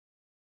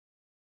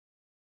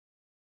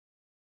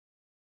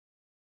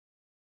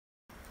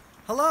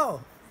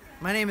Hello,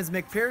 my name is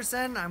Mick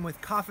Pearson. I'm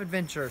with Coff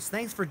Adventures.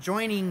 Thanks for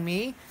joining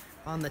me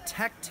on the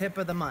Tech Tip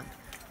of the Month.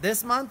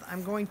 This month,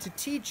 I'm going to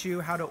teach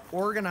you how to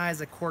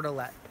organize a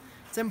cordellette.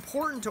 It's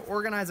important to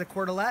organize a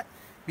cordellette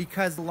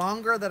because the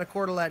longer that a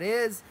cordellette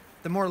is,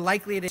 the more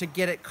likely it is to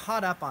get it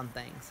caught up on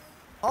things.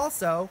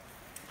 Also,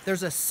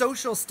 there's a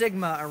social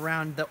stigma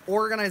around the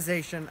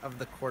organization of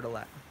the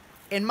cordellette.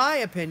 In my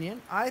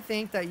opinion, I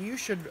think that you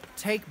should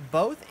take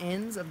both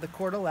ends of the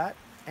cordellette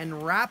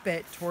and wrap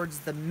it towards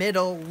the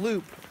middle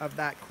loop of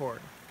that cord.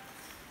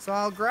 So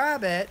I'll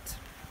grab it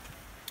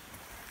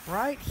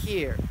right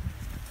here.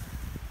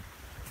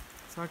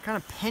 So I kind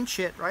of pinch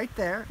it right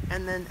there,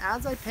 and then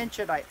as I pinch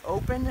it, I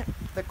open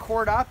the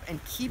cord up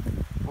and keep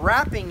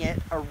wrapping it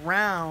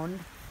around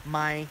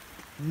my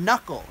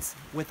knuckles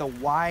with a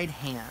wide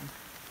hand.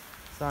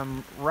 So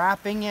I'm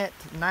wrapping it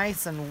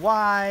nice and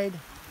wide,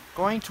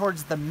 going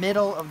towards the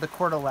middle of the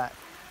cordellette.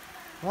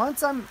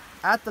 Once I'm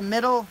at the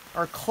middle,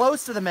 or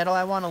close to the middle,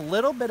 I want a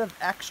little bit of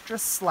extra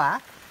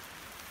slack.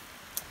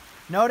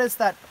 Notice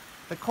that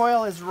the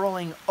coil is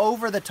rolling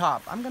over the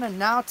top. I'm gonna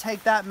now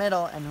take that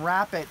middle and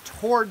wrap it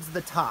towards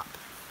the top.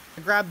 I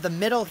grab the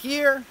middle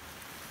here,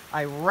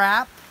 I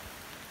wrap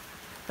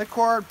the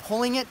cord,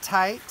 pulling it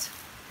tight,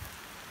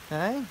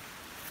 okay?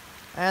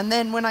 And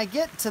then when I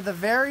get to the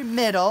very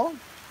middle,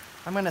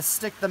 I'm gonna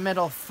stick the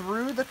middle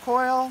through the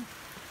coil,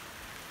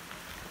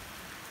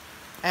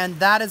 and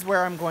that is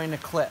where I'm going to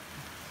clip.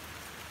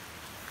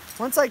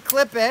 Once I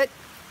clip it,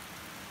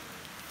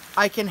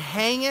 I can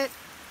hang it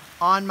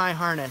on my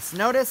harness.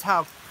 Notice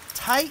how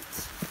tight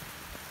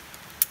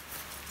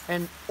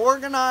and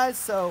organized,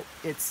 so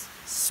it's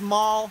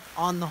small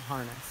on the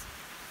harness.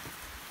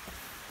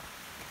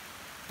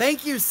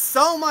 Thank you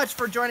so much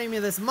for joining me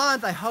this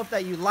month. I hope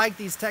that you like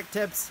these tech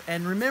tips.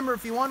 And remember,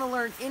 if you want to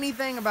learn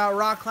anything about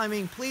rock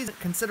climbing, please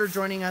consider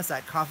joining us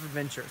at Coff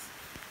Adventures.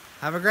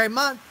 Have a great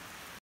month.